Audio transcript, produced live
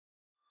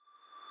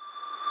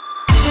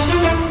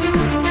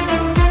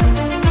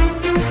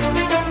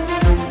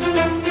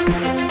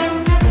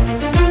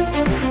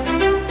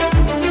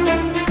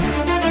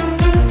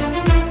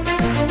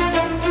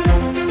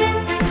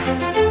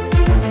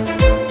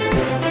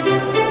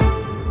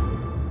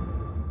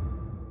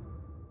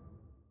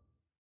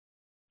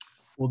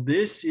Well,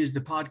 this is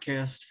the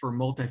podcast for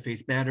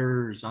Multi-Faith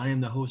Matters. I am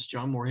the host,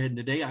 John Moorhead, and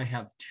today I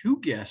have two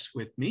guests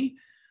with me.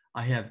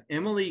 I have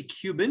Emily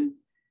Kubin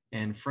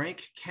and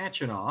Frank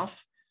Kachanoff.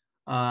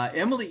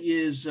 Emily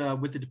is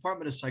with the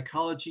Department of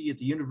Psychology at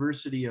the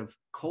University of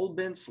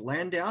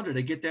Koblenz-Landau. Did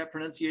I get that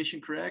pronunciation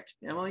correct,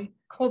 Emily?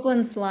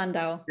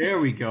 Koblenz-Landau. There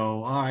we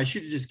go. I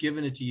should have just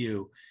given it to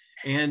you.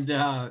 And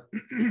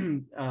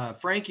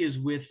Frank is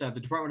with the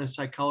Department of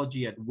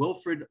Psychology at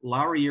Wilfrid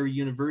Laurier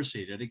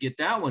University. Did I get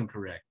that one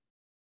correct?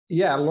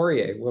 Yeah,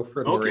 Laurier,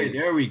 Wilfrid Laurier. Okay,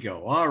 there we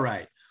go. All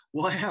right.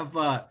 We'll have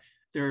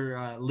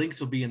their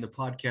links will be in the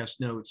podcast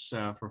notes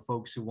for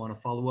folks who want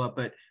to follow up.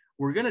 But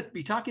we're going to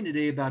be talking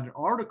today about an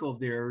article of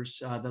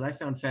theirs that I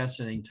found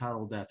fascinating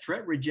titled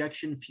Threat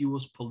Rejection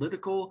Fuels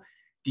Political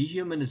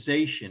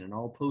Dehumanization. And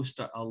I'll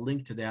post a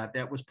link to that.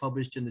 That was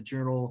published in the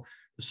journal,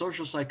 The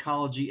Social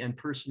Psychology and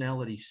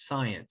Personality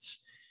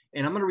Science.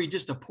 And I'm going to read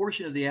just a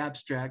portion of the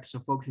abstract so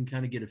folks can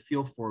kind of get a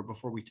feel for it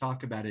before we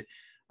talk about it.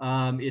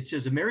 It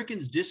says,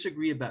 Americans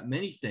disagree about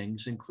many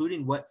things,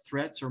 including what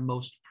threats are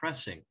most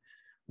pressing.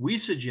 We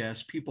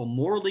suggest people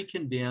morally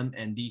condemn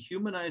and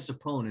dehumanize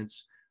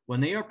opponents when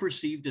they are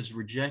perceived as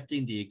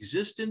rejecting the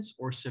existence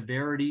or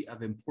severity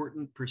of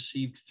important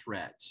perceived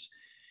threats.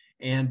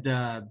 And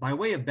by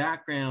way of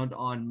background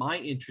on my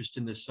interest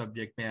in this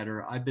subject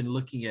matter, I've been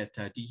looking at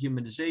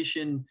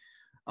dehumanization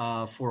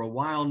for a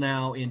while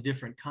now in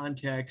different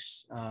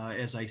contexts,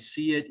 as I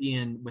see it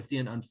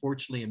within,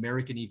 unfortunately,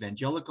 American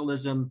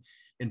evangelicalism,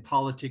 in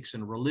politics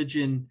and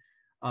religion.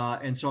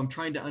 And so I'm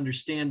trying to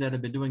understand that.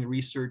 I've been doing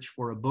research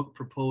for a book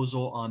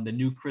proposal on the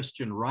new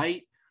Christian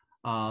right,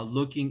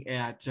 looking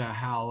at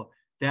how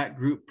that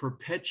group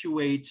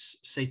perpetuates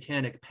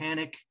satanic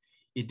panic.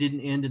 It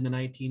didn't end in the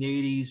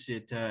 1980s.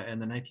 In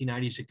the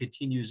 1990s, it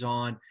continues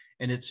on.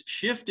 And it's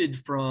shifted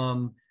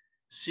from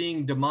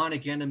seeing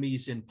demonic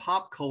enemies in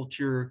pop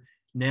culture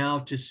now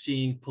to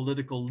seeing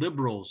political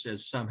liberals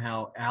as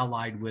somehow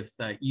allied with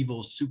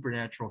evil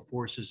supernatural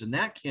forces. And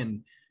that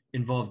can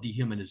involve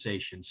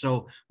dehumanization.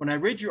 So when I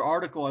read your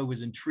article, I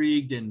was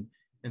intrigued and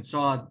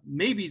saw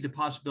maybe the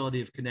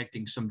possibility of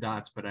connecting some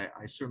dots, but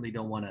I certainly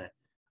don't want to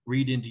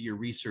read into your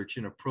research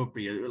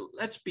inappropriate.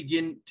 Let's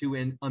begin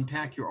to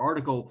unpack your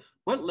article.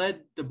 What led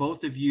the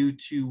both of you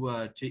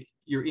to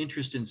your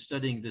interest in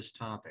studying this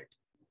topic?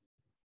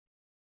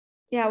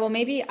 Yeah, well,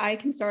 maybe I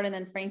can start and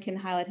then Frank can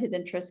highlight his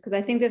interest, because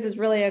I think this is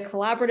really a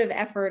collaborative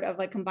effort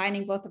of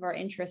combining both of our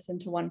interests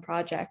into one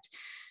project.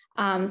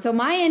 So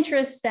my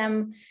interests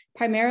stem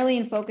primarily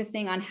in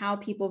focusing on how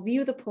people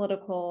view the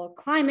political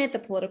climate, the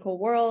political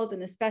world,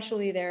 and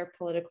especially their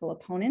political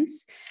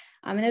opponents.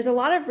 And there's a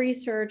lot of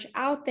research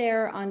out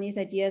there on these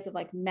ideas of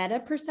meta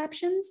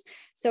perceptions.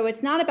 So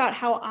it's not about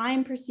how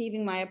I'm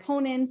perceiving my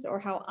opponents or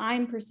how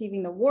I'm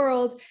perceiving the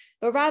world,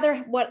 but rather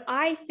what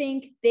I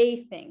think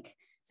they think.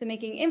 So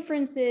making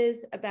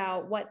inferences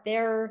about what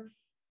they're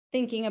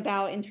thinking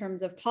about in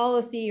terms of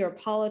policy or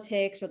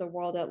politics or the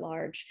world at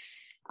large.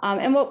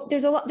 And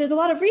there's a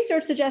lot of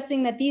research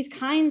suggesting that these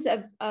kinds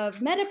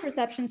of meta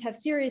perceptions have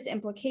serious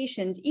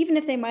implications, even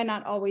if they might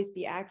not always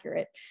be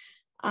accurate.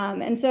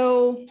 And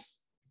so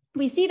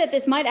we see that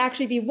this might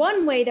actually be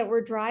one way that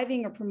we're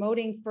driving or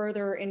promoting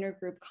further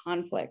intergroup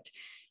conflict.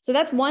 So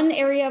that's one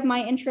area of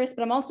my interest,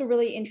 but I'm also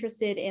really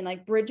interested in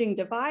bridging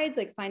divides,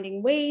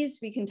 finding ways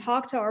we can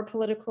talk to our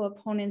political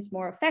opponents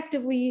more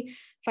effectively,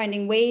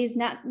 finding ways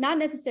not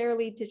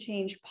necessarily to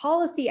change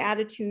policy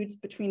attitudes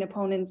between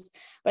opponents,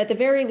 but at the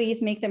very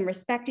least, make them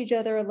respect each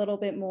other a little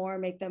bit more,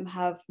 make them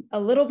have a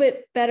little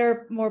bit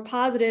better, more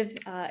positive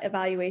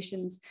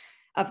evaluations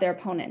of their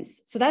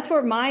opponents. So that's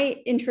where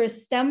my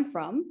interests stem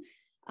from.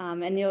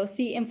 And you'll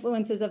see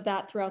influences of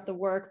that throughout the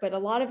work, but a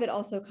lot of it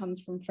also comes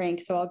from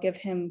Frank. So I'll give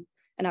him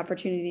an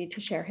opportunity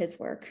to share his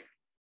work.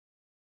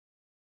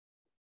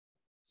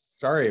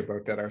 Sorry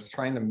about that. I was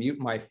trying to mute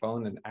my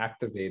phone and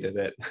activated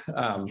it.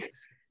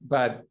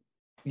 But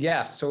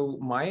yeah, so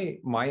my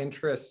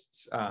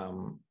interests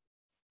kind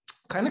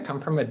of come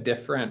from a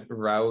different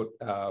route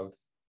of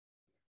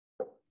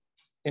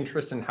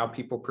interest in how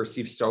people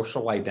perceive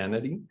social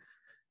identity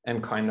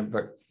and kind of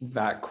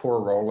that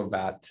core role of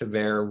that to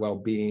their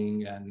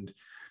well-being and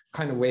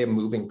kind of way of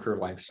moving through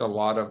life. So a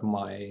lot of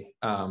my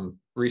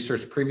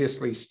research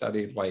previously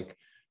studied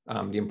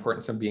the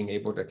importance of being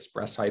able to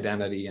express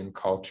identity and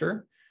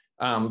culture.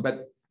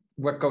 But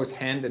what goes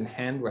hand in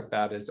hand with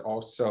that is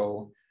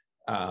also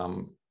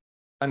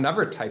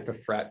another type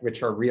of threat,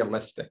 which are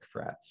realistic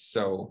threats.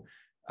 So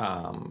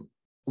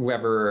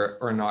whether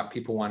or not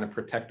people want to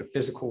protect the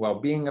physical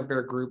well-being of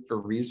their group, the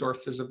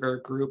resources of their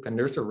group. And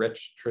there's a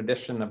rich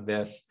tradition of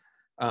this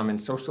in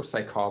social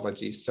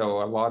psychology.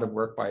 So a lot of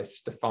work by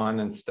Stefan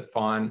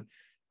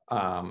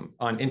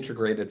on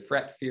integrated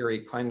threat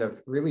theory kind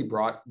of really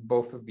brought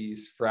both of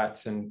these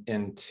threats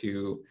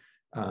into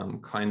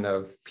kind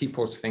of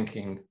people's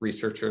thinking,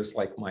 researchers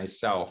like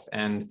myself,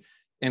 and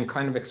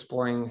kind of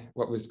exploring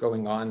what was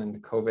going on in the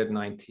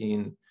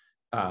COVID-19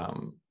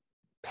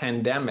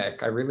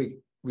 pandemic. I really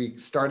we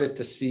started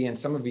to see in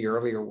some of the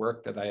earlier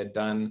work that I had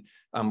done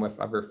with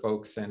other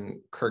folks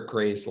in Kirk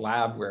Gray's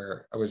lab,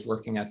 where I was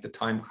working at the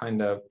time,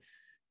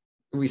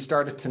 we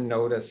started to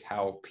notice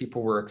how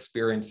people were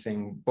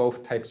experiencing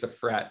both types of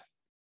threat,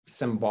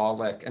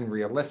 symbolic and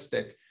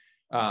realistic,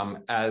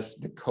 as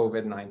the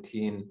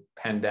COVID-19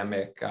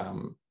 pandemic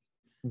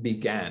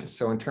began.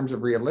 So in terms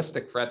of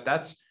realistic threat,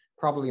 that's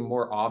probably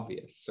more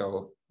obvious.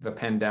 So the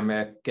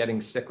pandemic, getting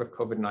sick with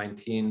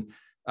COVID-19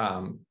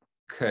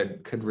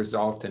 could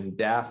result in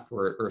death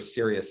or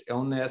serious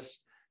illness.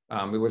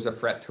 It was a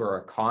threat to our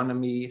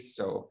economy.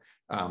 So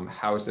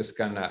how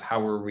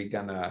are we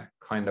gonna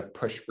kind of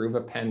push through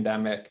the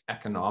pandemic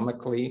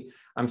economically?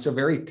 So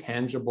very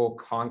tangible,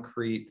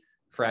 concrete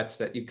threats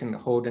that you can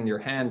hold in your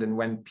hand. And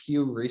when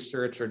Pew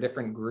Research or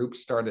different groups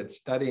started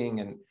studying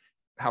and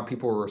how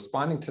people were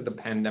responding to the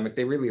pandemic,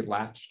 they really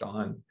latched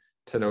on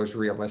to those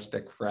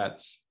realistic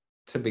threats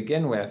to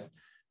begin with.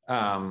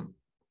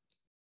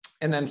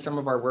 And then some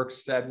of our work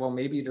said, well,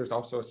 maybe there's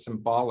also a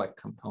symbolic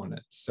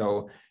component.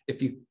 So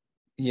if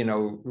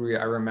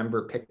I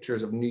remember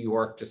pictures of New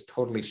York just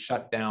totally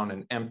shut down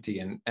and empty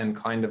and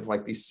kind of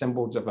like these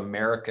symbols of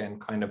America.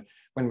 And kind of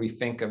when we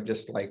think of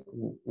just like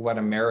what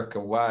America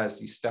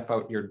was, you step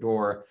out your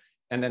door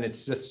and then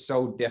it's just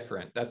so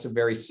different. That's a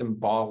very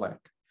symbolic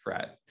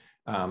threat.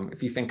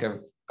 If you think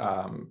of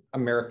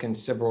American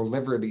civil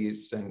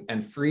liberties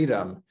and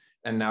freedom,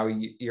 and now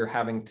you're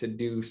having to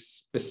do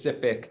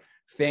specific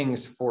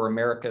things for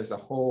America as a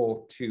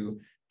whole to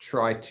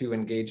try to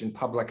engage in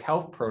public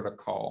health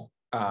protocol.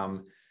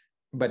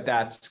 But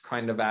that's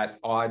kind of at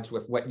odds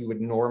with what you would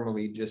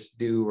normally just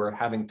do, or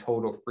having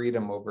total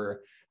freedom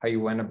over how you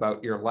went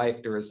about your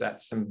life. There is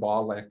that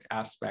symbolic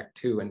aspect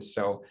too. And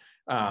so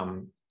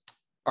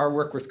our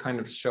work was kind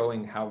of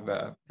showing how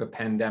the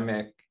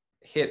pandemic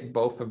hit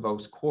both of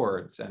those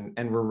chords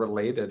and were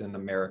related in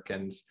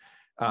Americans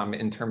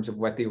in terms of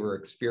what they were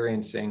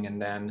experiencing.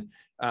 And then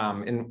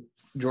in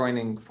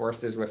joining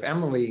forces with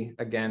Emily,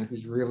 again,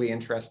 who's really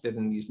interested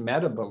in these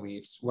meta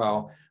beliefs,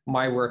 well,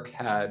 my work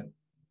had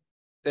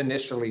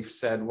initially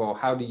said, well,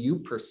 how do you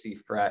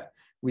perceive threat?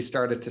 We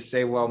started to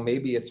say, well,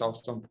 maybe it's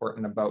also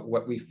important about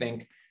what we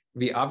think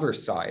the other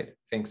side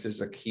thinks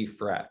is a key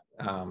threat.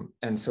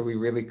 And so we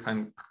really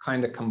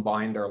kind of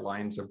combined our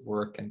lines of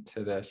work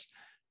into this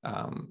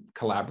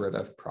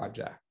collaborative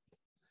project.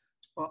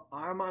 Well,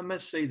 I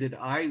must say that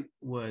I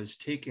was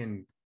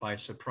taken by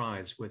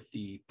surprise with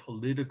the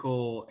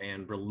political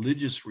and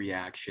religious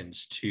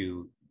reactions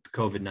to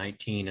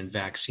COVID-19 and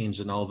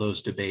vaccines and all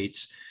those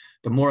debates.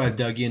 The more I've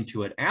dug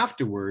into it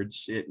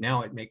afterwards, it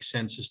makes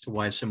sense as to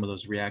why some of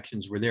those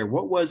reactions were there.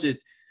 What was it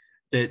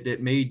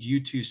that made you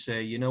two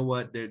say, you know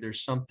what,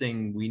 there's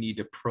something we need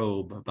to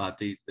probe about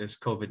this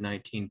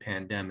COVID-19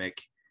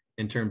 pandemic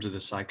in terms of the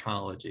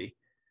psychology?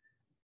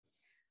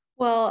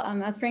 Well,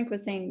 as Frank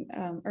was saying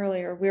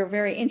earlier, we're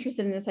very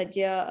interested in this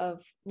idea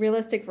of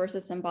realistic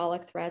versus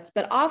symbolic threats,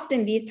 but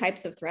often these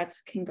types of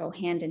threats can go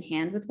hand in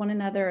hand with one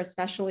another,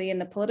 especially in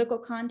the political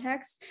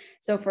context.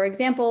 So for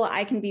example,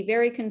 I can be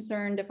very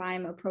concerned if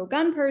I'm a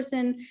pro-gun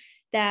person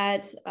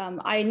that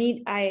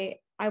I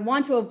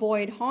want to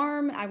avoid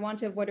harm. I want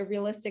to avoid a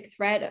realistic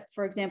threat,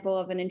 for example,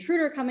 of an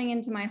intruder coming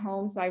into my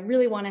home. So I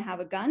really want to have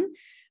a gun.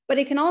 But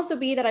it can also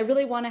be that I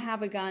really want to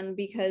have a gun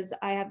because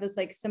I have this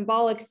like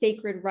symbolic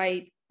sacred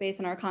right based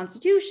on our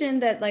constitution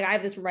that like I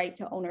have this right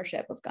to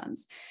ownership of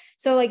guns.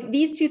 So like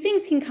these two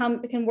things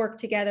can work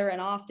together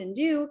and often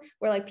do,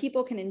 where like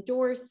people can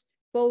endorse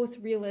both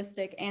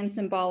realistic and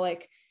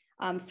symbolic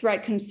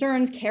threat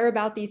concerns, care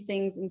about these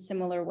things in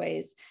similar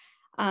ways.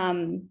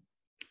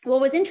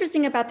 What was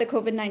interesting about the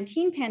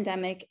COVID-19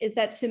 pandemic is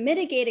that to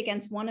mitigate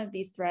against one of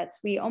these threats,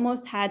 we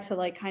almost had to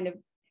like kind of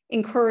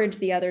encourage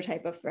the other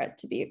type of threat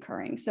to be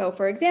occurring. So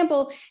for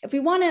example, if we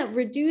want to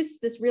reduce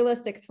this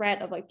realistic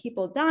threat of like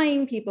people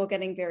dying, people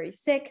getting very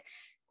sick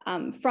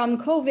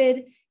from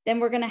COVID, then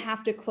we're going to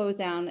have to close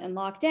down and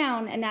lock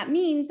down. And that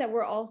means that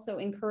we're also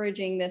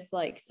encouraging this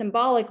like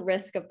symbolic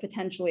risk of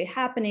potentially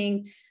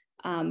happening.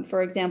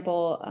 For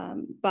example,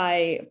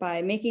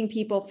 by making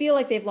people feel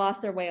like they've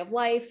lost their way of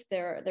life,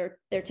 their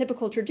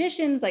typical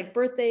traditions like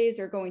birthdays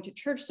or going to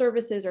church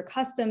services or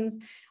customs,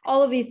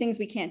 all of these things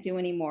we can't do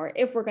anymore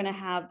if we're going to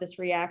have this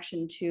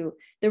reaction to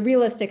the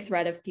realistic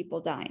threat of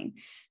people dying.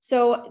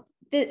 So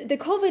the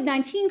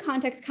COVID-19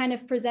 context kind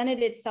of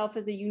presented itself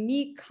as a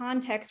unique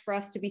context for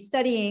us to be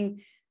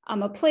studying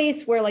a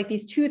place where like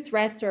these two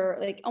threats are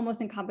like almost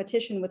in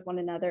competition with one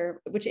another,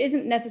 which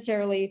isn't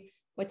necessarily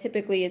what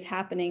typically is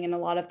happening in a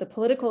lot of the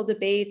political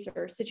debates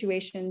or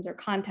situations or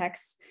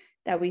contexts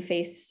that we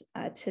face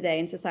today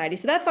in society.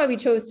 So that's why we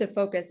chose to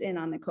focus in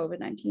on the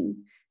COVID-19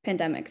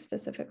 pandemic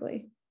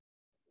specifically.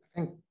 I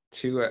think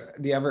too,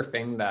 the other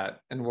thing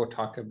that, and we'll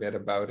talk a bit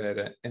about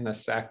it in a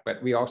sec,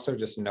 but we also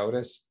just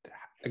noticed,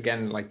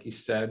 again, like you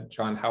said,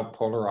 John, how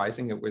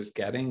polarizing it was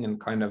getting and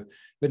kind of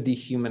the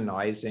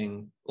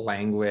dehumanizing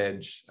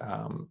language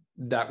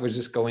that was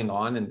just going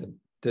on in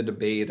the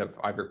debate of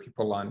either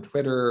people on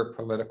Twitter,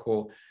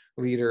 political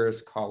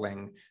leaders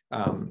calling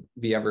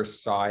the other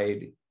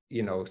side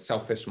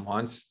selfish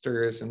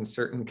monsters in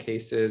certain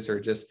cases, or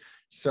just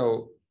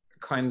so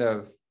kind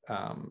of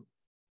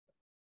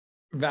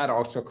that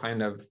also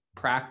kind of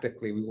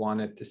practically we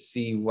wanted to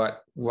see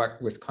what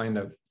was kind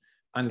of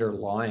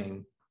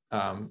underlying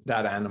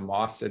that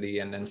animosity,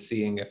 and then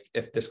seeing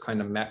if this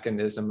kind of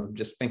mechanism of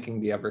just thinking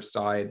the other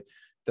side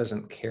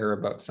doesn't care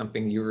about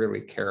something you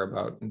really care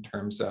about in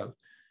terms of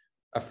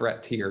a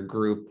threat to your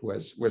group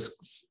was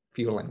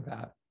fueling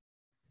that.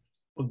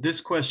 Well,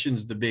 this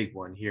question's the big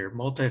one here,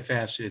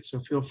 multifaceted. So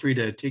feel free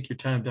to take your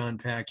time to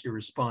unpack your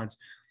response.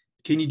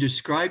 Can you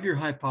describe your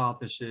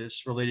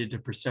hypothesis related to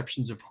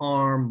perceptions of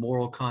harm,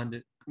 moral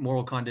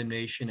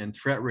condemnation, and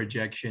threat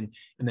rejection?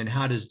 And then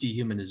how does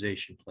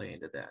dehumanization play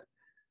into that?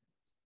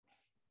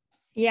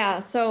 Yeah,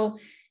 so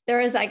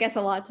there is, I guess,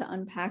 a lot to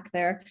unpack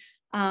there.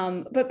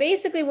 But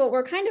basically what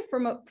we're kind of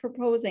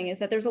proposing is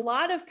that there's a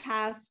lot of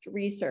past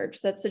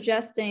research that's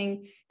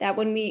suggesting that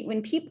when we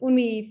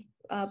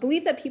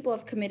believe that people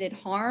have committed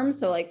harm,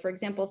 so like, for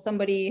example,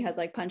 somebody has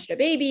like punched a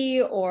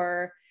baby,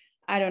 or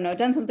I don't know,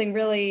 done something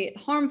really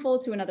harmful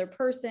to another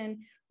person,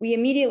 we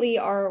immediately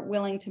are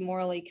willing to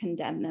morally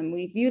condemn them.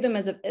 We view them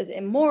as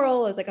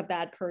immoral, as like a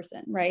bad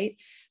person, right?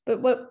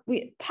 But what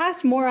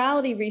past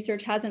morality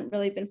research hasn't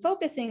really been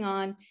focusing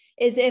on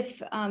is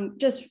if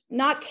just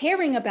not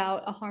caring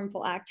about a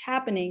harmful act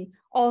happening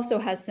also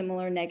has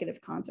similar negative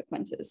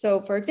consequences.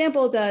 So for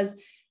example, does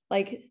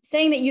like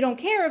saying that you don't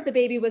care if the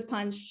baby was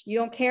punched, you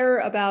don't care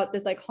about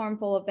this like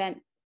harmful event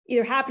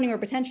either happening or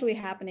potentially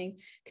happening,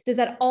 does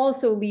that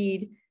also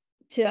lead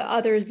to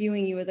others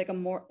viewing you as like a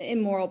more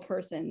immoral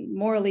person,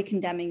 morally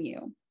condemning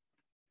you?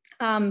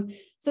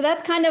 So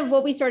that's kind of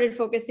what we started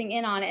focusing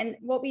in on. And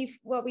what we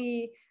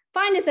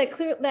find is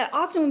that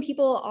often when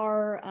people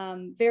are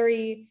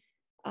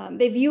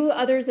they view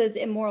others as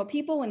immoral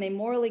people when they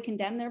morally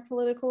condemn their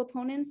political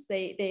opponents.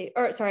 I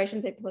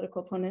shouldn't say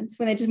political opponents.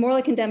 When they just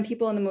morally condemn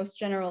people in the most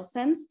general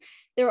sense,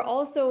 they're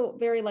also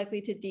very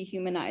likely to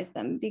dehumanize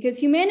them, because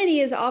humanity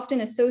is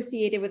often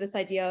associated with this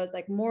idea as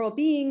like moral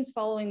beings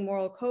following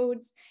moral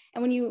codes.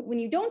 And when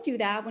you don't do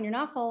that, when you're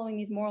not following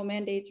these moral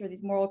mandates or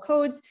these moral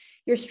codes,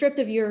 you're stripped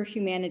of your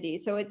humanity.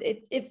 So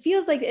it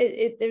feels like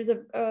there's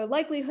a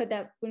likelihood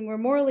that when we're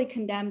morally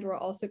condemned, we're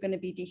also going to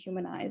be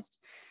dehumanized.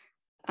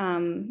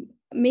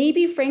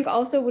 Maybe Frank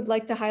also would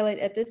like to highlight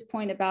at this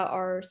point about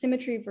our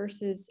symmetry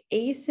versus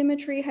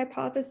asymmetry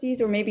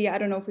hypotheses, or maybe, I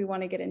don't know if we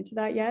want to get into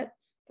that yet,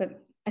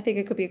 but I think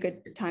it could be a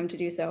good time to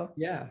do so.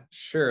 Yeah,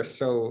 sure.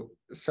 So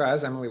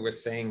as Emily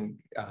was saying,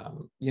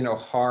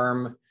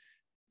 harm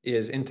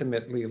is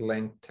intimately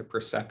linked to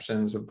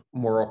perceptions of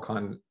moral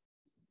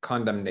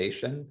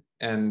condemnation,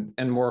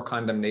 and moral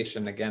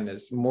condemnation, again,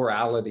 is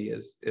morality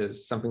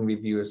is something we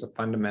view as a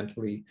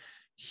fundamentally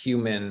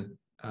human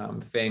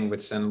thing,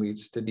 which then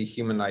leads to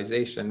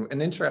dehumanization.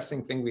 An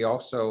interesting thing we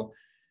also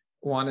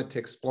wanted to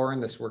explore in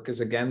this work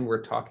is, again,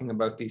 we're talking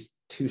about these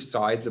two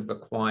sides of the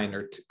coin,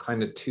 or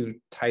kind of two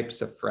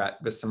types of threat,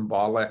 the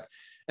symbolic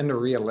and the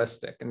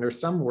realistic. And there's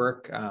some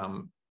work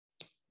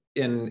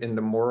in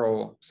the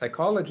moral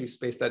psychology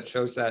space that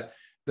shows that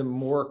the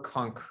more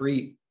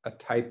concrete a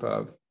type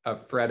of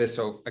threat is,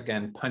 so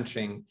again,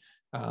 punching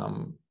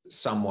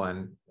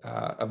someone,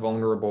 a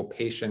vulnerable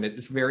patient,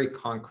 it's very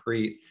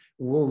concrete,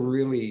 will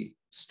really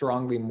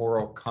strongly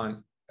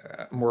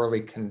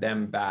morally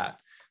condemn that.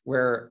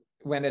 Where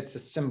when it's a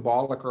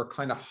symbolic or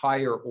kind of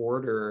higher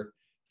order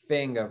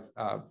thing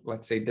of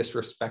let's say,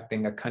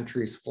 disrespecting a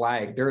country's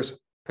flag, there's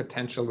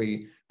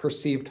potentially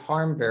perceived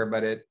harm there,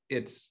 but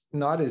it's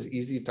not as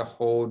easy to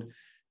hold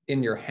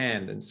in your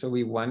hand. And so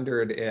we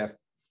wondered if,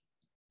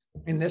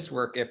 in this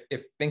work,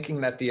 if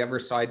thinking that the other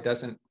side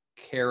doesn't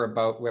care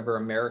about whether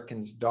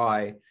Americans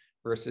die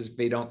versus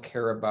they don't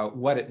care about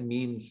what it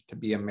means to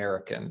be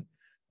American,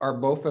 are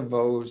both of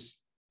those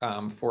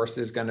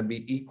forces going to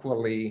be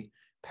equally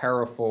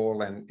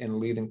powerful and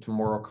leading to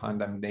moral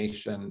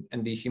condemnation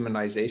and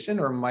dehumanization?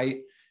 Or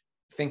might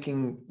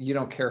thinking you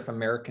don't care if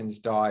Americans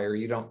die, or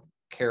you don't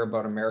care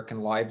about American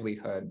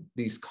livelihood,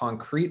 these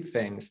concrete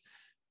things,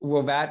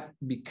 will that,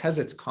 because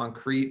it's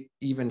concrete,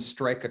 even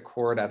strike a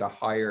chord at a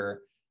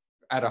higher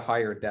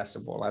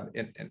decibel,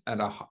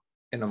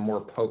 in a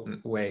more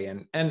potent way?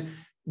 And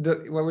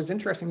what was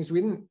interesting is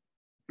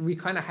we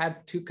kind of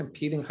had two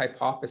competing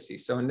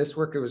hypotheses. So in this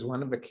work, it was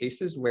one of the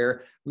cases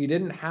where we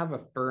didn't have a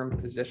firm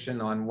position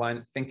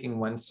on thinking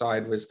one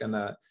side was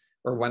gonna,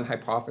 or one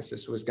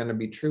hypothesis was going to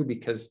be true,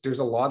 because there's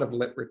a lot of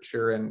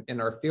literature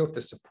in our field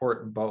to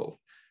support both.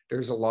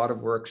 There's a lot of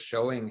work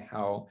showing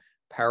how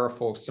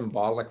powerful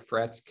symbolic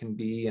threats can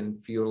be in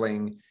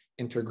fueling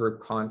intergroup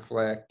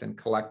conflict and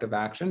collective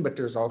action, but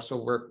there's also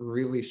work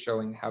really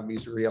showing how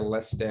these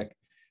realistic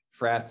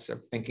threats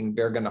of thinking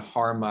they're going to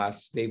harm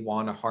us, they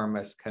want to harm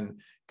us, can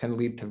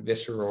lead to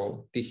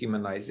visceral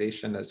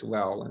dehumanization as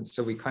well. And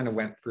so we kind of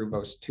went through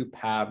those two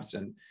paths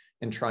and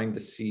trying to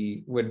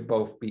see, would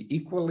both be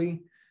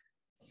equally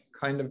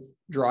kind of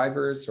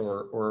drivers,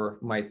 or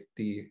might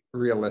the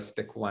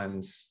realistic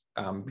ones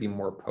be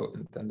more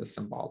potent than the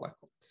symbolic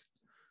ones?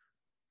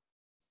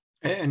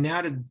 And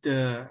now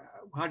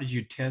how did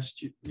you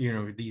test,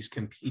 these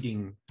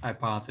competing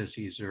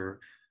hypotheses or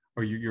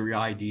your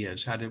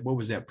ideas? What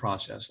was that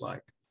process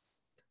like?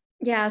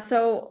 Yeah,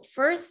 so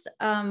first,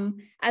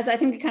 as I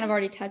think we kind of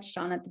already touched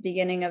on at the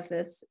beginning of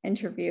this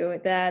interview,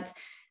 that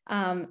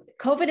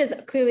COVID is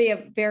clearly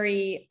a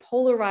very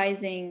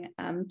polarizing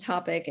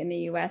topic in the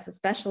US,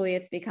 especially.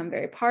 It's become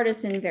very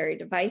partisan, very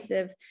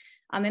divisive.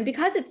 And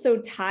because it's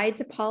so tied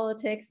to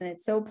politics and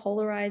it's so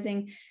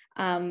polarizing,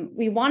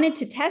 we wanted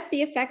to test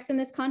the effects in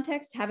this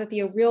context, have it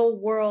be a real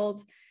world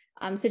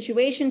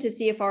situation to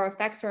see if our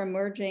effects are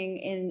emerging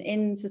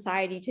in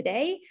society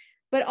today.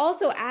 But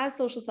also, as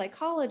social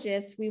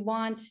psychologists, we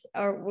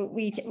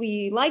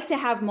like to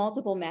have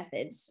multiple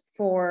methods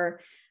for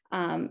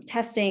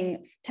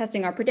testing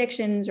our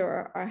predictions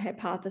or our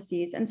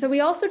hypotheses. And so we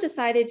also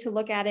decided to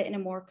look at it in a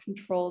more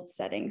controlled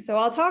setting. So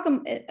I'll talk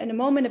in a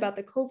moment about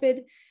the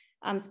COVID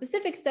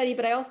specific study,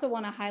 but I also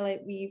want to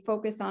highlight we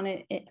focused on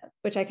it,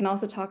 which I can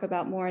also talk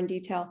about more in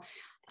detail,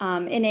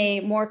 in a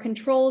more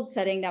controlled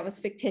setting that was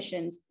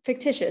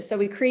fictitious. So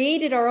we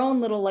created our own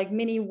little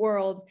mini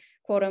world,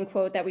 quote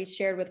unquote, that we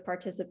shared with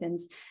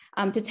participants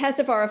to test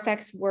if our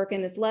effects work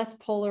in this less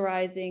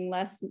polarizing,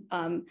 less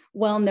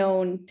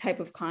well-known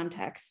type of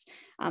context.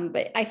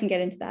 But I can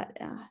get into that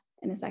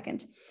in a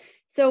second.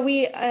 So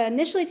we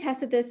initially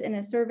tested this in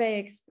a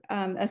survey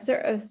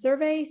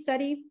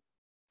study,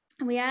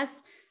 and we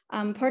asked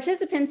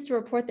participants to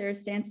report their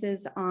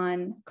stances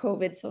on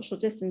COVID social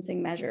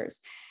distancing measures.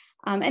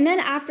 And then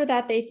after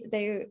that,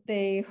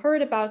 they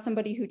heard about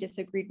somebody who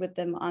disagreed with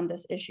them on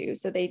this issue.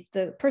 So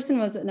the person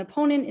was an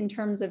opponent in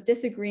terms of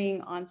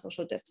disagreeing on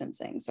social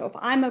distancing. So if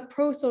I'm a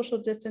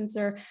pro-social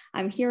distancer,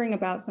 I'm hearing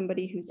about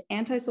somebody who's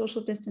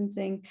anti-social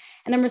distancing,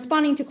 and I'm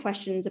responding to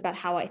questions about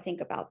how I think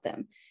about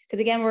them.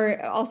 Because again,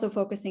 we're also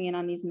focusing in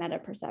on these meta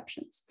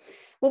perceptions.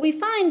 What we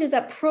find is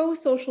that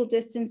pro-social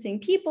distancing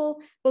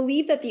people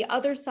believe that the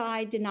other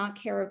side did not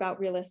care about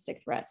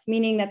realistic threats,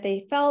 meaning that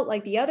they felt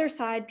like the other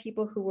side,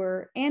 people who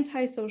were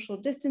anti-social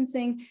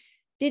distancing,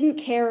 didn't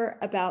care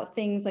about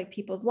things like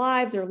people's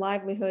lives or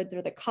livelihoods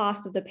or the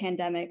cost of the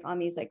pandemic on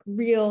these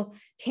real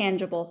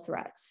tangible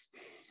threats.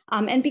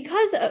 And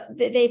because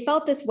they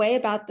felt this way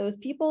about those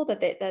people,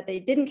 that they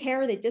didn't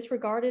care, they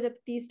disregarded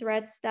these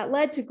threats, that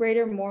led to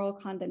greater moral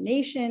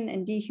condemnation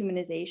and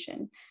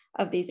dehumanization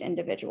of these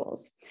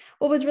individuals.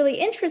 What was really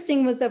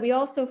interesting was that we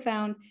also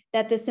found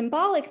that the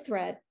symbolic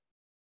threat,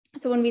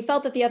 so when we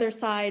felt that the other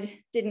side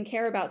didn't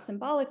care about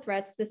symbolic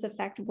threats, this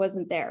effect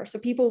wasn't there. So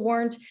people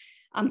weren't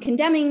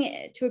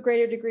condemning to a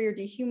greater degree or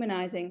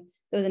dehumanizing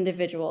those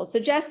individuals,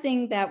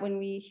 suggesting that when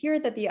we hear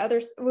that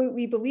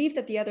we believe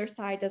that the other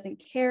side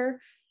doesn't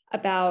care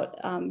about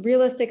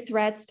realistic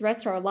threats to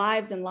our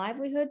lives and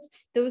livelihoods,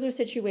 those are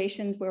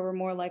situations where we're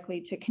more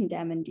likely to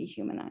condemn and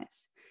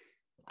dehumanize.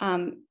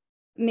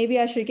 Maybe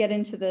I should get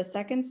into the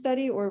second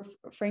study, or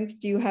Frank,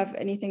 do you have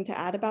anything to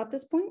add about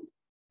this point?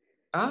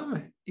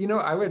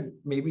 I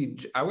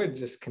would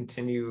just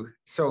continue.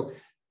 So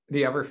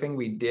the other thing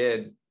we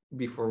did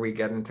before we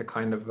get into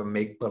kind of a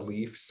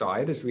make-believe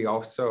side is we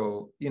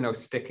also,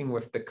 sticking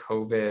with the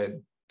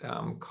COVID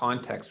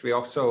context, we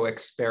also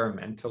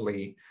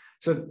experimentally,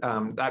 so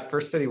that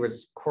first study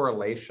was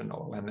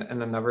correlational.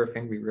 And another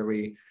thing we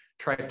really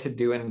tried to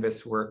do in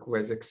this work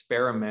was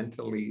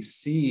experimentally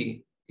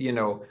see,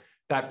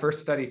 that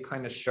first study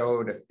kind of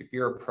showed if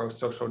you're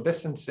pro-social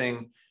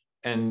distancing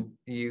and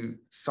you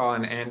saw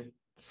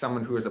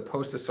someone who is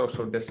opposed to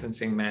social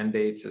distancing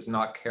mandates is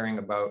not caring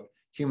about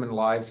human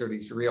lives or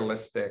these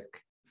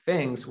realistic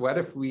things, what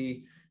if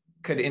we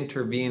could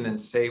intervene and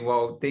say,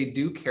 well, they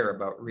do care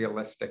about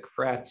realistic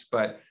threats,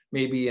 but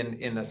maybe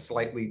in a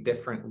slightly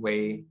different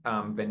way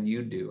than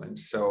you do. And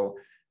so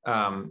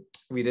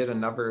we did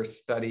another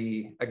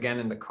study, again,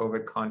 in the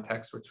COVID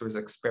context, which was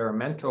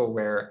experimental,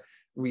 where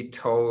we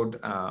told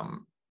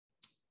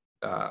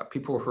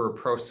people who are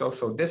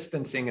pro-social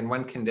distancing, in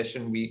one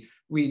condition, we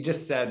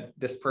just said,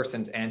 this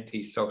person's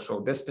anti-social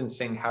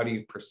distancing, how do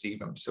you perceive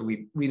them? So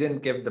we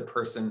didn't give the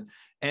person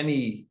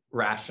any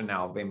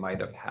rationale they might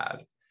have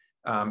had.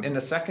 In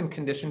the second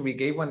condition, we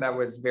gave one that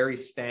was very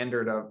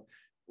standard of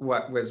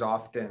what was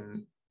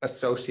often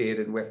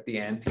associated with the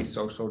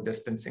anti-social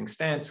distancing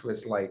stance,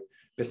 was like,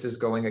 this is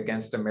going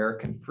against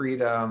American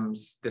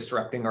freedoms,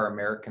 disrupting our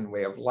American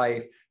way of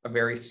life, a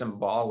very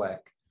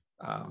symbolic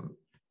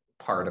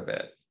part of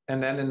it.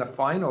 And then in the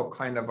final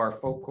kind of our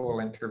focal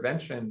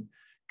intervention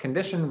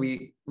condition,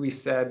 we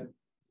said,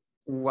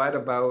 what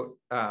about,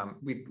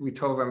 we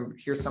told them,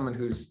 here's someone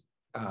who's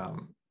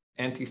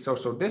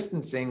anti-social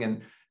distancing,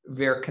 and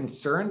they're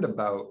concerned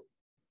about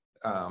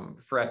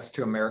threats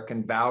to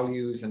American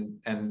values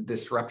and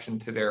disruption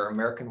to their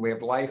American way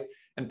of life.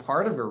 And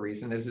part of the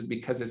reason is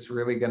because it's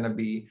really going to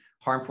be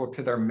harmful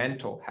to their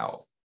mental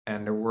health.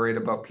 And they're worried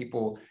about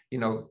people,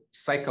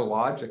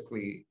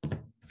 psychologically,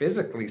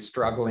 physically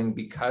struggling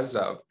because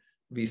of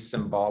these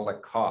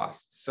symbolic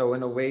costs. So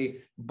in a way,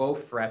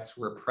 both threats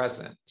were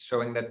present,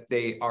 showing that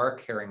they are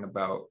caring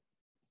about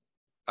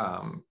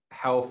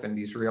health and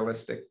these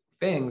realistic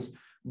things,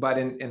 but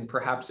in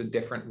perhaps a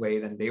different way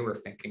than they were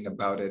thinking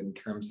about it in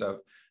terms of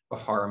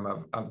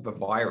harm of the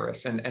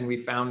virus. And we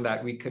found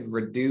that we could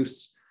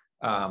reduce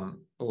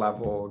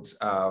levels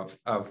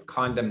of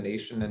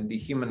condemnation and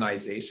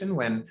dehumanization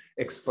when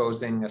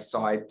exposing a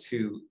side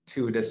to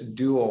this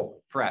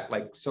dual threat.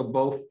 Like, so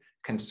both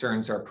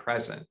concerns are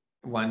present,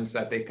 ones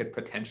that they could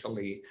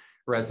potentially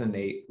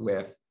resonate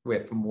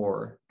with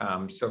more.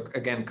 So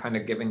again, kind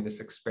of giving this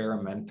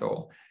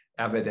experimental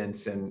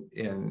evidence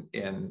in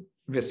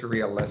this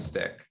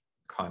realistic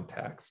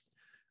context.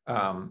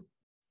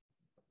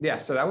 Yeah,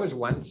 so that was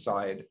one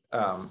side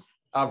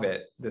of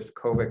it, this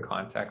COVID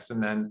context.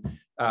 And then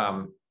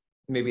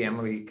maybe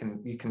Emily,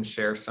 you can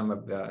share some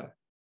of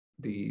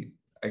the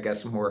I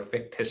guess more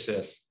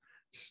fictitious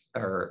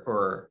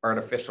or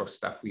artificial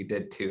stuff we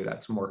did too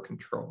that's more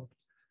controlled.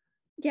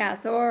 Yeah,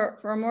 so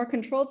for a more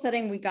controlled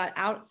setting, we got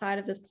outside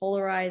of this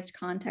polarized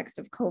context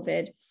of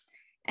COVID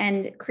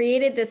and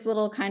created this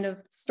little kind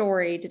of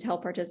story to tell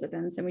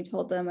participants. And we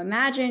told them,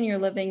 imagine you're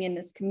living in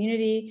this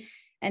community,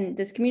 and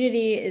this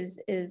community is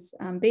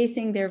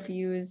basing their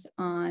views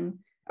on,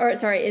 or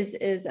sorry,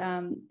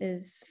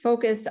 is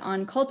focused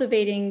on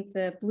cultivating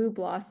the blue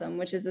blossom,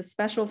 which is a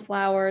special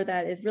flower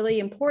that is really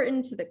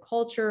important to the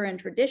culture and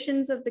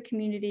traditions of the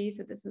community.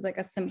 So this is like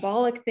a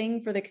symbolic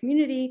thing for the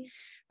community,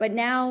 but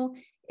now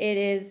it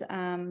is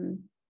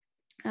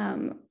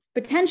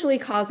potentially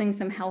causing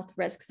some health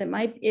risks.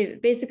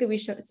 Basically, we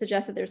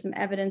suggest that there's some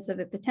evidence of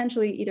it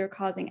potentially either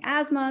causing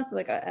asthma, so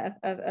like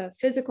a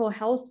physical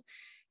health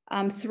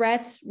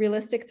threat,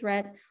 realistic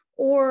threat,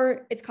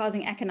 or it's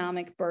causing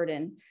economic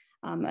burden,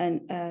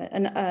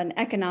 an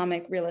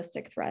economic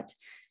realistic threat.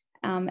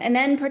 And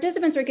then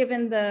participants are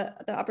given the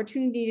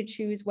opportunity to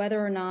choose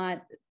whether or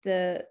not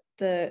to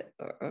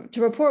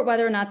report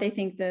whether or not they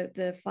think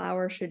the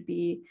flower should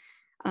be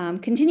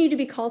continue to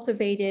be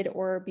cultivated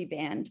or be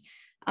banned.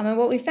 And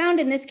what we found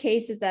in this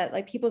case is that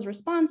like people's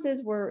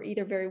responses were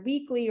either very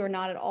weakly or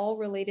not at all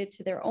related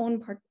to their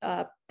own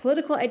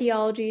political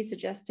ideology,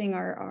 suggesting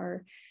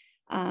our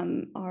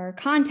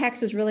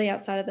context was really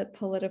outside of the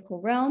political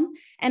realm.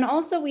 And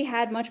also we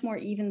had much more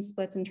even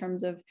splits in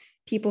terms of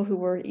people who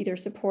were either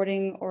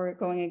supporting or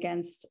going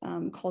against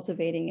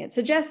cultivating it,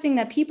 suggesting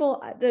that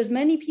there's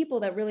many people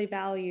that really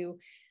value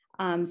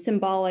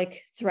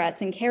symbolic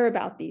threats and care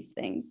about these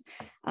things.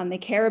 They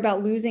care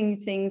about losing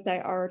things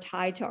that are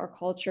tied to our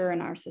culture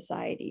and our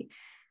society.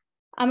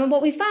 And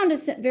what we found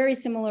is very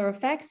similar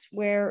effects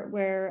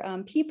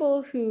where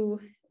people who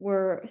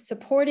were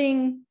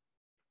supporting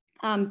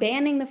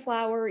banning the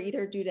flower,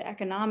 either due to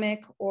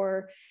economic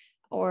or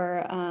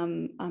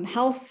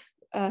health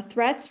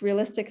threats,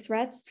 realistic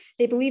threats,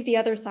 they believed the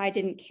other side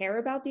didn't care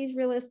about these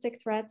realistic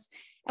threats.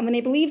 And when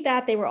they believed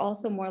that, they were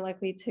also more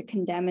likely to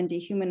condemn and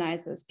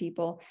dehumanize those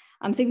people,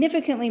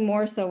 significantly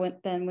more so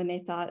than when they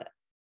thought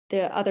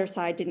the other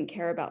side didn't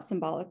care about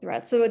symbolic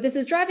threats. So this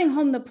is driving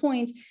home the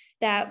point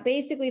that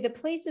basically the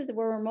places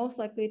where we're most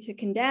likely to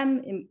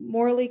condemn,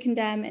 morally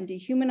condemn and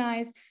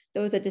dehumanize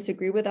those that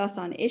disagree with us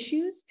on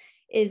issues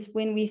is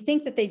when we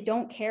think that they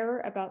don't care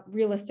about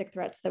realistic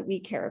threats that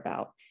we care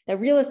about. That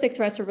realistic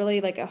threats are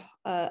really like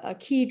a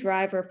key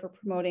driver for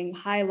promoting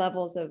high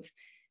levels of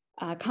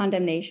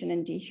condemnation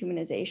and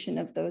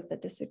dehumanization of those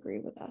that disagree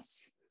with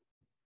us.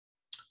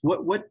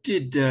 What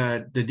did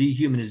the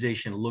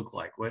dehumanization look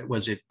like?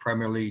 Was it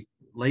primarily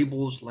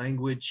labels,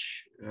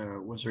 language?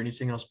 Was there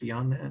anything else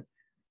beyond that?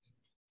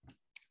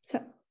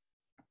 So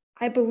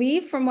I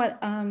believe from what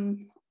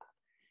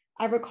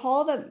I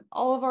recall that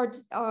all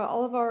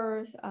of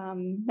our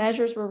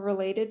measures were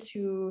related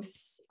to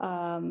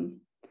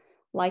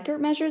Likert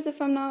measures, if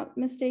I'm not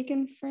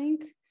mistaken,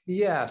 Frank.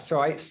 Yeah,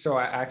 so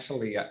I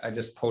actually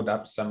just pulled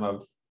up some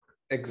of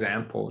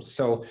examples.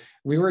 So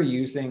we were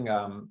using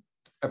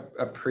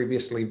a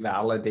previously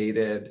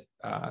validated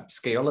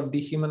scale of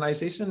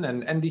dehumanization,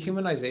 and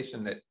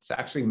dehumanization, it's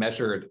actually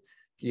measured.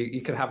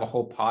 You could have a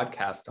whole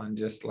podcast on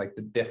just like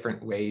the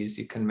different ways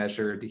you can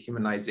measure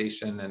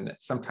dehumanization, and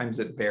sometimes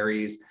it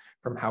varies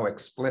from how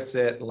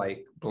explicit,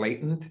 like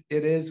blatant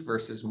it is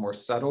versus more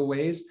subtle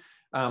ways.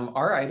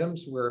 Our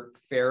items were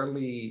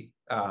fairly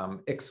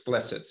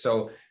explicit.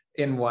 So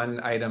in one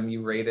item,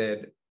 you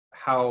rated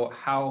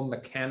how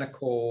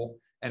mechanical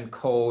and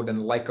cold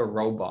and like a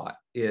robot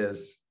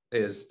is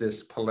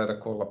this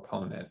political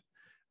opponent.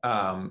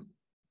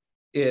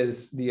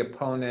 Is the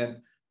opponent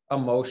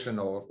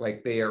emotional,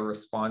 like they are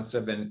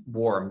responsive and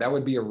warm? That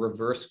would be a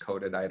reverse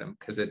coded item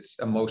because it's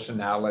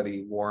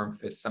emotionality,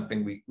 warmth is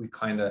something we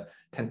kind of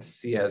tend to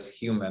see as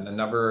human.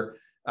 Another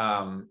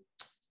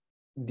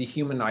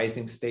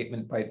dehumanizing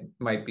statement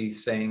might be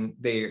saying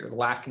they're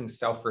lacking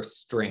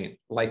self-restraint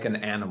like an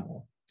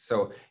animal.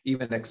 So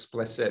even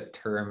explicit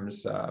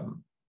terms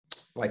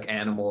like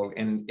animal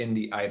in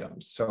the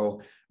items.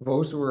 So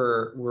those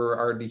were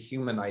our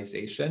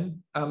dehumanization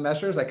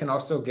measures. I can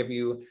also give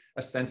you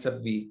a sense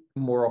of the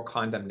moral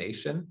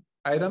condemnation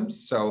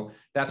items. So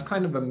that's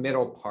kind of a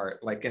middle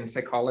part. Like in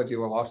psychology,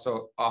 we'll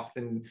also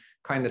often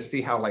kind of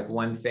see how like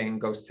one thing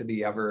goes to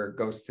the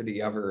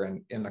other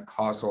and in a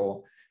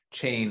causal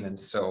chain. And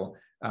so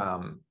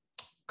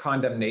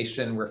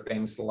condemnation were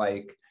things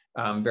like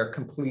They're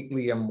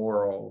completely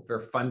immoral. They're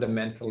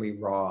fundamentally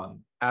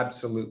wrong,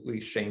 absolutely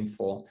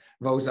shameful.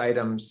 Those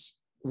items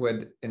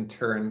would in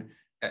turn,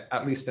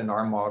 at least in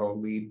our model,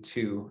 lead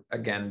to,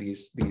 again,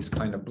 these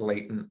kind of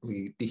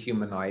blatantly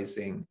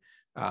dehumanizing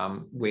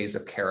ways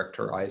of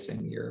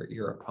characterizing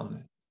your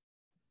opponent.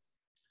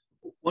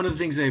 One of the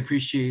things I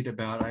appreciate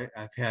about,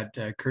 I've had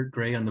Kurt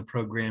Gray on the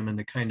program, and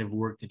the kind of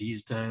work that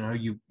he's done, how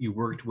you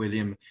worked with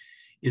him,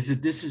 is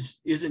that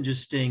this isn't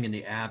just staying in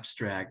the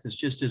abstract. It's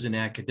just as an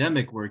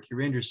academic work,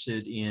 you're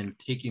interested in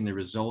taking the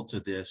results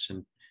of this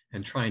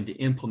and trying to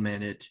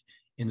implement it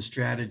in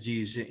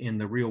strategies in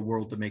the real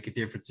world to make a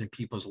difference in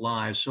people's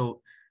lives.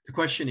 So the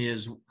question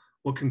is,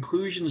 what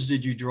conclusions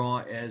did you draw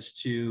as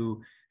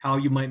to how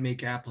you might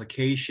make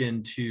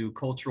application to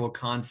cultural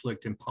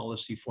conflict and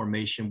policy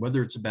formation,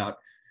 whether it's about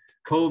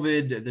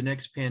COVID, the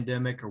next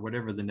pandemic, or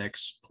whatever the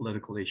next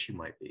political issue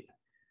might be?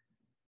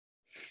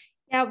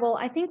 Yeah, well,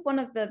 I think one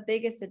of the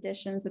biggest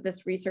additions that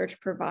this research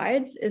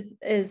provides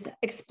is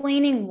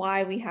explaining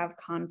why we have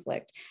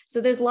conflict. So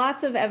there's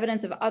lots of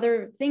evidence of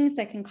other things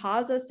that can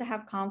cause us to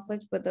have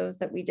conflict with those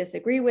that we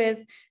disagree with.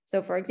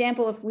 So for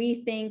example, if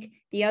we think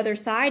the other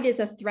side is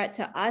a threat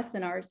to us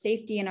and our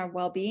safety and our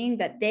well-being,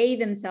 that they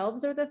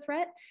themselves are the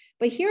threat.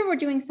 But here we're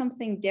doing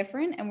something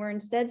different, and we're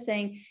instead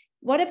saying,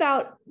 what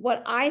about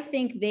what I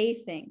think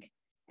they think?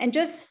 And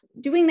just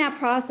doing that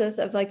process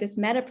of like this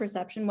meta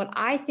perception, what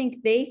I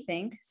think they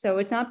think. So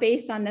it's not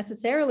based on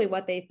necessarily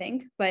what they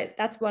think, but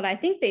that's what I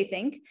think they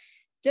think.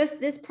 Just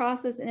this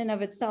process in and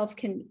of itself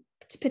can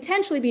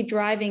potentially be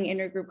driving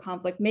intergroup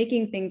conflict,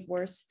 making things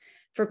worse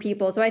for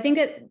people. So I think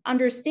that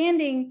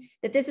understanding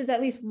that this is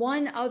at least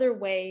one other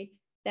way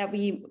that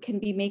we can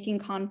be making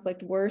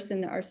conflict worse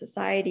in our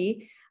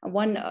society,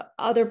 one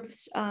other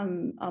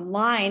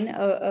line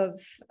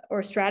of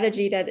or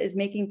strategy that is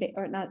making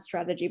or not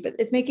strategy, but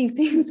it's making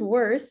things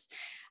worse,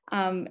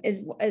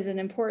 is an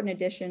important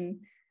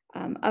addition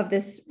of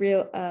this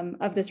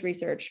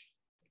research.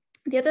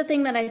 The other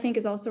thing that I think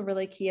is also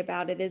really key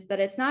about it is that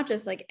it's not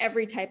just like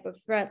every type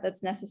of threat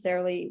that's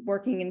necessarily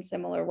working in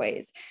similar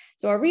ways.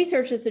 So our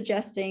research is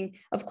suggesting,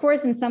 of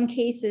course, in some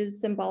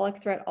cases,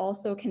 symbolic threat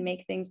also can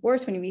make things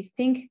worse when we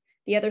think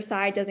the other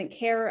side doesn't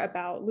care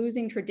about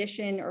losing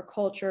tradition or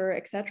culture,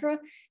 et cetera.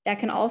 That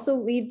can also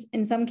lead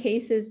in some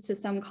cases to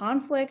some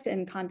conflict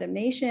and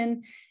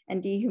condemnation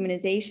and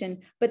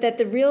dehumanization, but that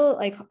the real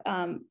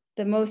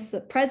the most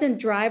present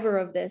driver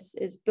of this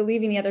is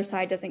believing the other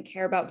side doesn't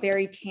care about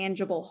very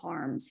tangible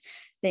harms,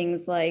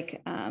 things like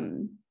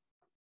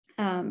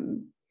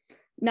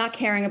not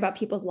caring about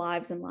people's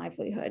lives and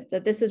livelihood,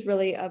 that this is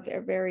really a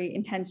very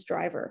intense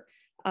driver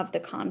of the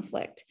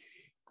conflict.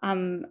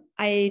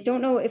 I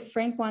don't know if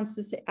Frank wants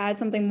to add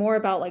something more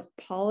about like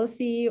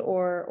policy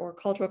or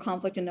cultural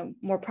conflict in a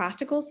more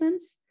practical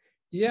sense.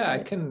 Yeah, I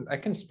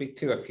can speak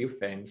to a few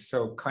things.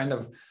 So kind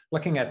of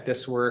looking at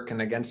this work,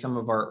 and again, some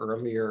of our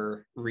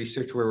earlier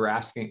research, we were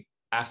asking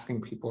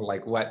people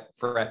like, what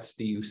threats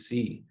do you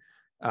see,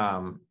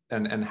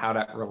 and how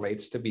that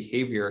relates to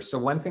behavior. So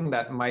one thing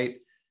that might,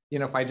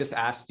 if I just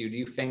asked you, do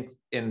you think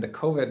in the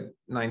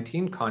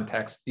COVID-19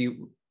 context,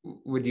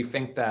 would you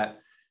think that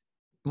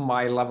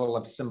my level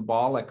of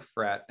symbolic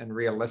threat and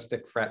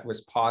realistic threat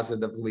was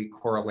positively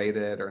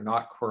correlated or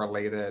not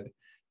correlated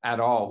at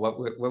all?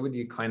 What would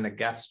you kind of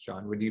guess,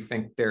 John? Would you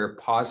think they're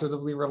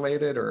positively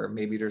related, or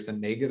maybe there's a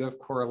negative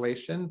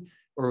correlation,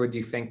 or would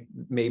you think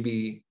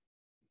maybe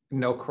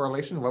no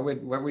correlation? What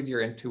would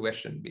your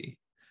intuition be?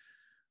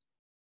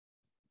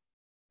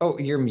 Oh,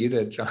 you're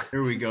muted, John.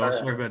 There we go.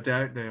 Sorry about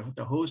that.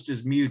 The host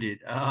is muted.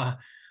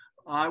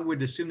 I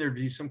would assume there'd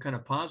be some kind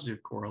of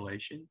positive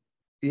correlation.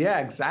 Yeah,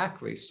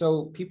 exactly.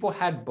 So people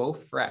had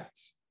both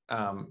threats.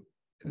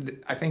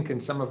 I think in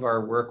some of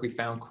our work, we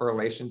found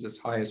correlations as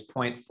high as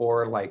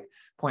 0.4, like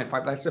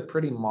 0.5. That's a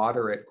pretty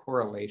moderate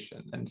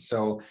correlation. And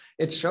so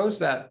it shows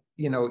that,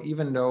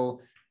 even though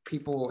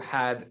people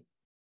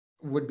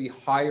would be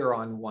higher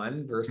on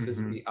one versus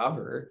the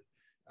other,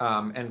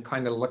 and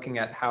kind of looking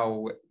at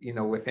how,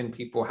 within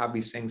people, how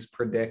these things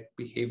predict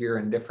behavior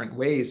in different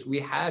ways,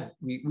 we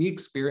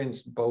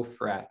experienced both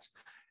threats.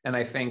 And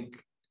I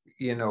think,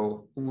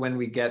 when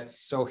we get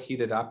so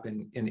heated up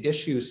in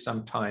issues,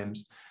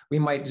 sometimes we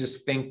might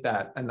just think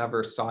that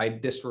another side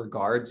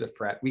disregards a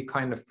threat. We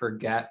kind of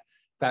forget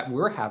that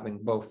we're having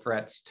both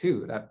threats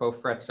too, that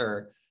both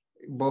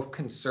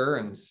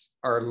concerns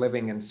are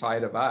living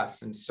inside of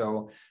us. And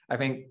so I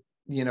think,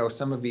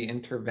 some of the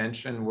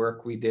intervention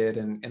work we did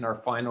in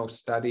our final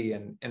study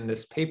and in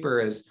this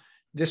paper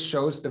just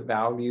shows the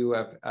value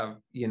of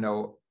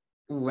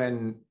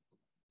when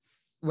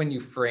you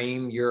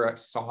frame your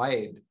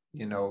side,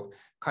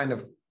 kind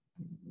of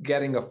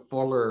getting a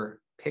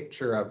fuller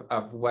picture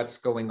of what's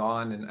going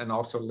on, and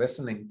also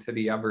listening to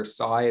the other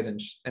side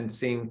and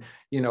seeing,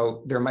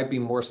 there might be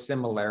more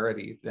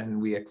similarity than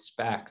we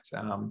expect.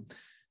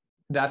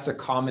 That's a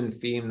common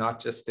theme, not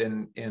just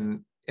in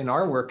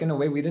our work. In a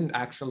way,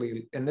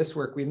 in this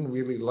work, we didn't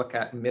really look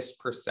at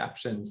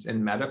misperceptions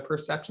and meta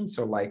perception.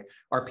 So like,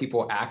 are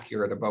people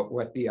accurate about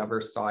what the other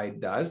side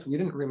does? We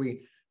didn't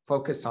really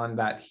focus on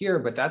that here,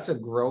 but that's a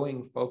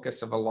growing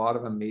focus of a lot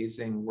of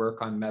amazing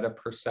work on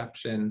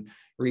meta-perception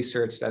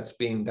research that's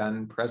being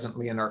done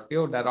presently in our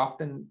field that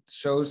often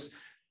shows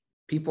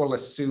people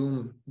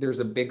assume there's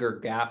a bigger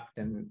gap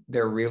than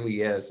there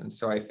really is. And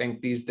so I think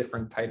these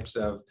different types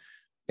of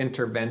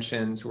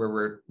interventions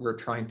where we're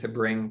trying to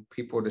bring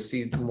people to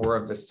see more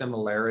of the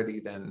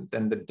similarity than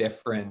the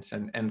difference,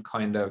 and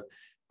kind of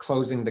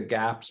closing the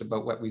gaps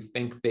about what we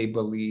think they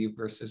believe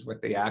versus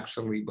what they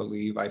actually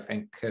believe, I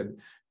think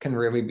can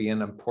really be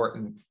an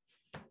important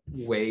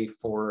way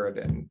forward,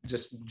 and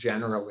just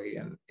generally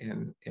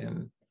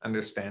in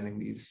understanding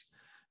these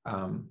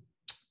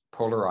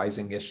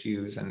polarizing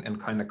issues and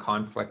kind of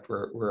conflict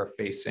we're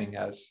facing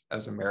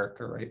as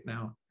America right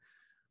now.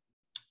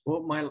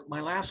 Well,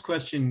 my last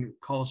question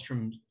calls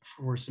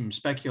for some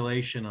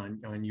speculation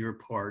on your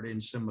part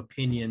and some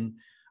opinion.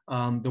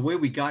 The way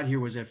we got here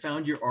was I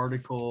found your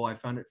article. I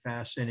found it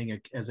fascinating.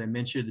 As I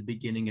mentioned at the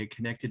beginning, it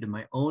connected to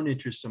my own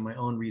interests and my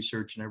own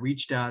research. And I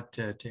reached out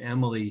to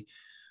Emily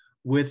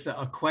with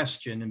a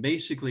question. And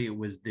basically it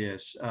was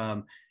this,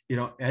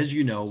 as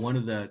you know, one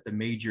of the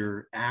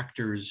major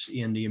actors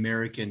in the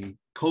American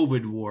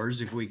COVID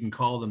wars, if we can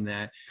call them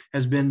that,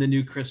 has been the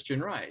New Christian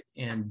Right.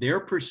 And their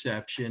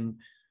perception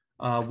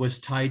was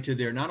tied to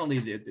their, not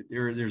only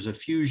there's a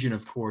fusion,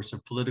 of course,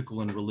 of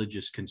political and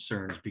religious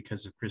concerns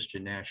because of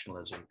Christian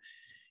nationalism.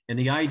 And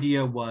the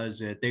idea was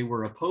that they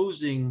were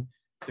opposing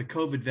the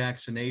COVID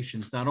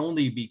vaccinations, not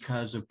only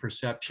because of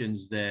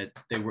perceptions that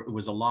it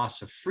was a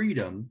loss of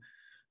freedom,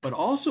 but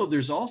also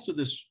there's also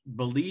this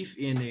belief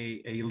in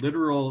a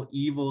literal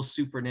evil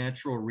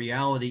supernatural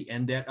reality,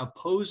 and that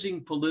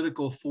opposing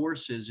political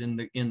forces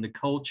in the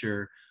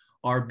culture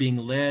are being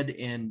led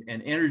and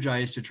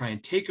energized to try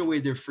and take away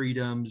their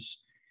freedoms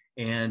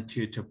and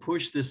to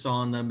push this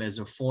on them as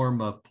a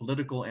form of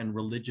political and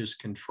religious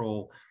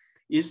control.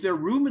 Is there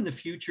room in the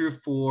future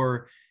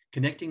for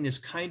connecting this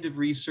kind of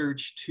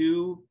research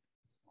to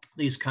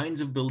these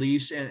kinds of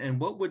beliefs? And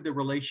what would the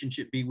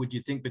relationship be, would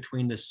you think,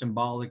 between the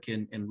symbolic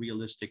and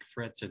realistic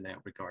threats in that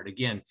regard?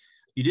 Again,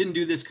 you didn't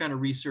do this kind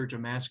of research.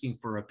 I'm asking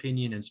for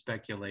opinion and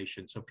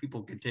speculation so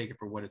people can take it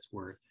for what it's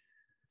worth.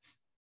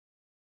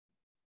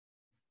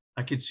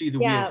 I could see the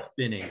wheels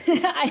spinning.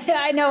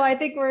 I know. I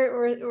think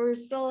we're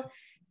still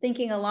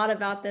thinking a lot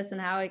about this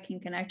and how it can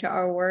connect to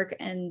our work.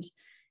 And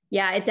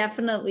yeah, it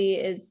definitely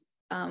is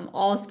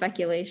all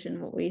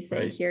speculation, what we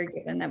say here,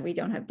 given that we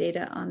don't have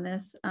data on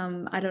this.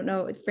 I don't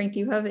know, Frank,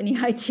 do you have any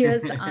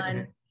ideas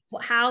on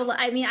how,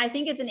 I mean, I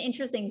think it's an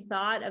interesting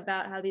thought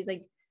about how these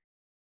like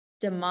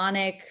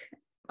demonic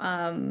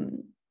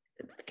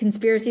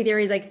conspiracy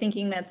theories, like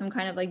thinking that some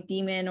kind of like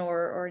demon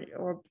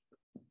or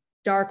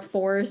dark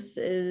force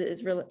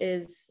is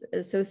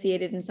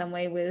associated in some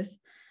way with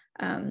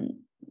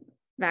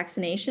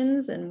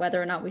vaccinations and whether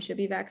or not we should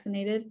be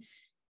vaccinated.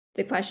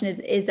 The question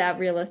is that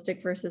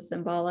realistic versus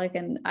symbolic?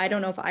 And I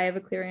don't know if I have a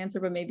clear answer,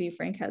 but maybe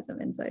Frank has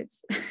some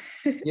insights.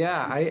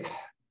 Yeah,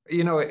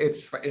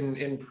 it's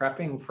in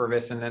prepping for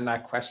this and then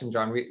that question,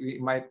 John, we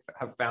might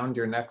have found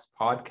your next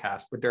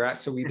podcast, but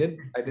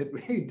I did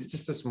read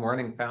just this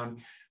morning,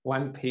 found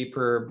one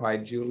paper by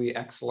Julie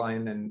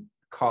Exline and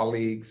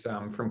colleagues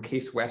from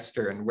Case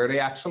Western, where they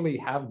actually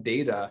have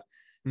data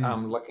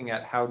looking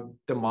at how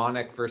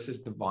demonic versus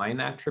divine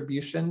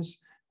attributions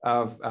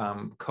of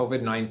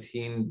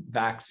COVID-19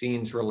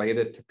 vaccines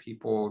related to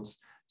people's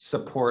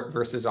support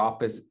versus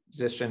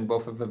opposition,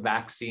 both of the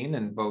vaccine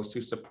and those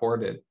who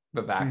supported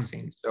the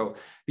vaccine. So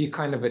you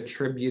kind of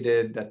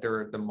attributed that there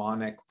are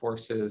demonic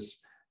forces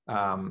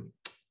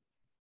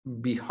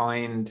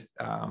behind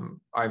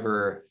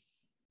either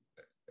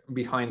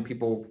behind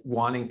people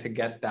wanting to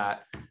get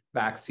that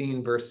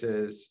vaccine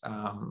versus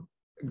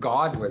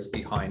God was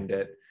behind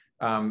it.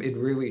 It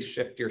really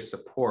shift your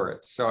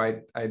support. So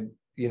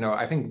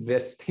I think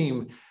this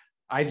team,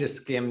 I just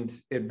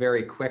skimmed it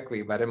very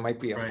quickly, but it might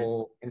be a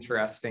whole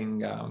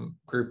interesting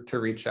group to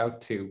reach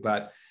out to.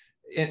 But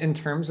in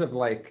terms of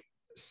like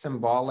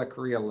symbolic,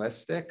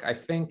 realistic, I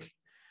think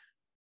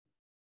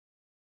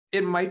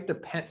it might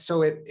depend.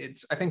 So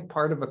I think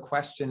part of a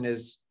question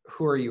is,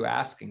 who are you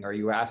asking? Are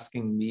you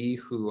asking me,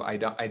 who I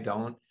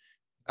don't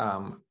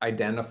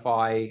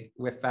identify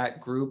with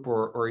that group,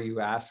 or are you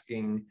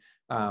asking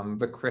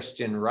the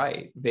Christian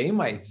right? They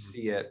might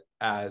see it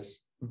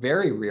as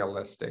very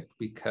realistic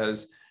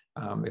because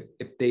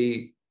if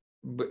they,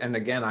 and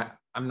again,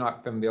 I'm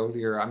not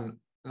familiar, I'm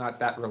not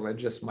that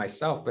religious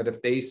myself, but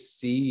if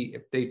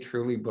they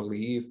truly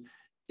believe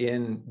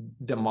in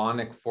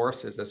demonic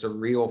forces as a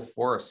real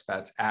force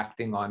that's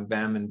acting on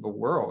them in the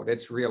world,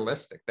 it's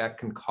realistic. That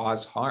can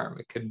cause harm.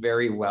 It could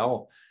very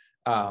well,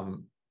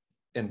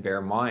 in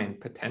their mind,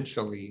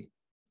 potentially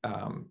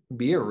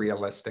be a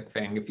realistic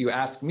thing. If you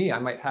ask me, I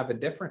might have a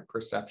different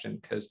perception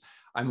because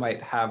I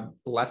might have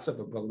less of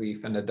a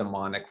belief in a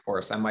demonic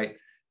force. I might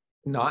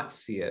not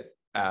see it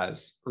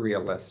as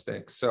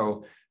realistic.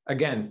 So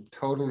again,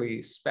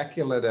 totally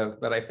speculative,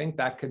 but I think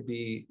that could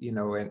be,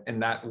 in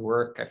that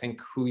work, I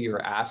think who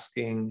you're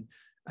asking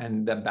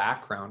and the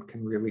background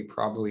can really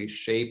probably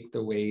shape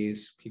the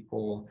ways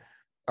people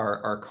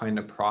are kind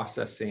of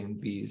processing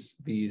these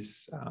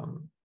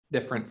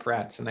different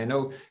threats. And I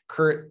know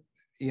Kurt,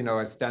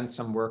 has done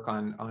some work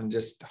on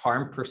just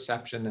harm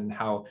perception and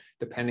how,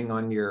 depending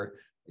on your,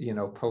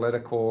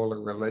 political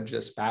or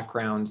religious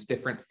backgrounds,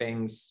 different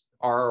things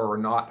are or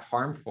not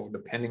harmful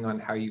depending on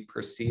how you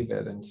perceive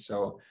it. And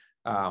so,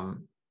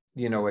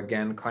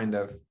 again, kind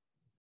of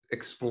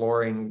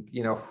exploring,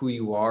 who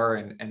you are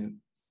and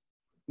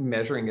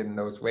measuring it in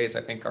those ways,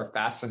 I think are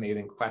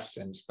fascinating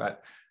questions,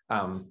 but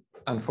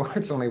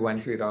unfortunately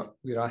ones we don't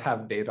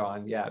have data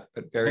on yet,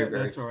 but very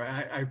that's all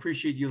right. I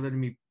appreciate you letting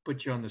me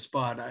put you on the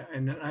spot.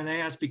 And I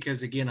ask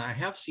because, again, I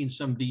have seen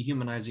some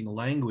dehumanizing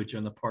language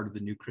on the part of the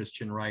New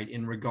Christian Right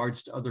in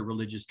regards to other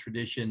religious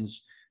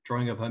traditions,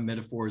 drawing upon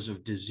metaphors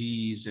of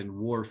disease and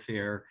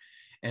warfare.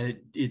 And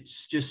it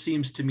just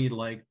seems to me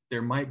like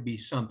there might be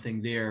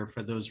something there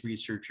for those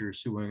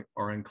researchers who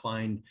are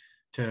inclined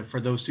to,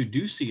 for those who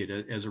do see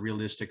it as a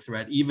realistic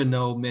threat, even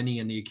though many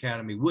in the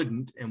academy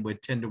wouldn't and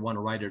would tend to want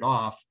to write it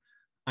off.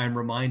 I'm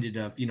reminded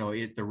of,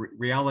 the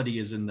reality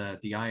is in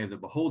the eye of the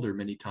beholder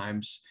many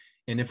times.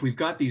 And if we've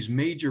got these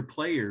major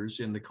players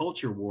in the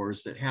culture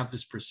wars that have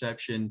this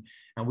perception,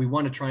 and we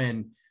want to try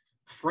and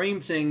frame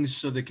things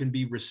so that can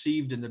be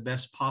received in the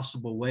best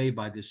possible way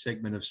by this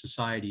segment of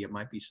society, it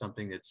might be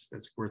something that's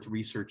worth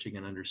researching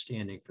and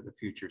understanding for the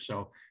future.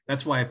 So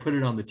that's why I put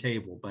it on the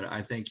table. But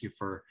I thank you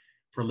for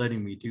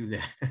letting me do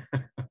that.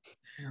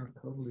 Yeah,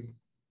 totally.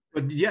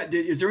 But yeah,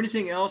 is there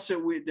anything else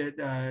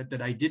that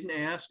I didn't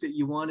ask that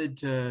you wanted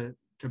to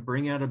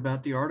bring out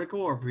about the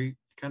article, or have we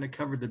kind of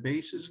covered the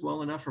bases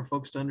well enough for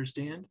folks to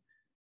understand?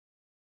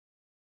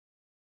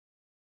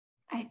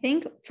 I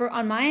think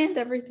on my end,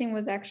 everything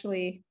was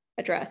actually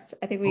addressed.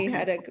 I think we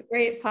had a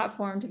great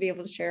platform to be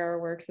able to share our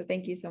work. So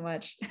thank you so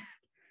much.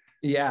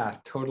 Yeah,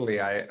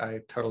 totally. I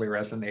totally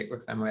resonate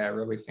with Emily. I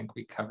really think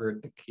we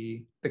covered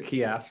the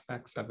key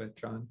aspects of it,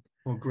 John.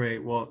 Well,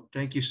 great. Well,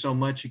 thank you so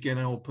much. Again,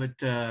 I will put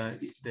the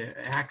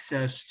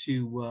access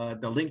to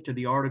the link to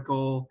the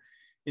article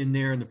in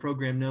there in the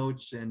program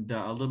notes and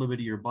a little bit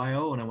of your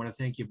bio. And I want to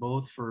thank you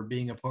both for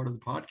being a part of the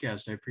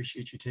podcast. I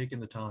appreciate you taking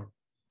the time.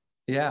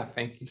 Yeah,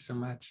 thank you so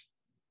much.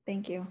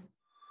 Thank you.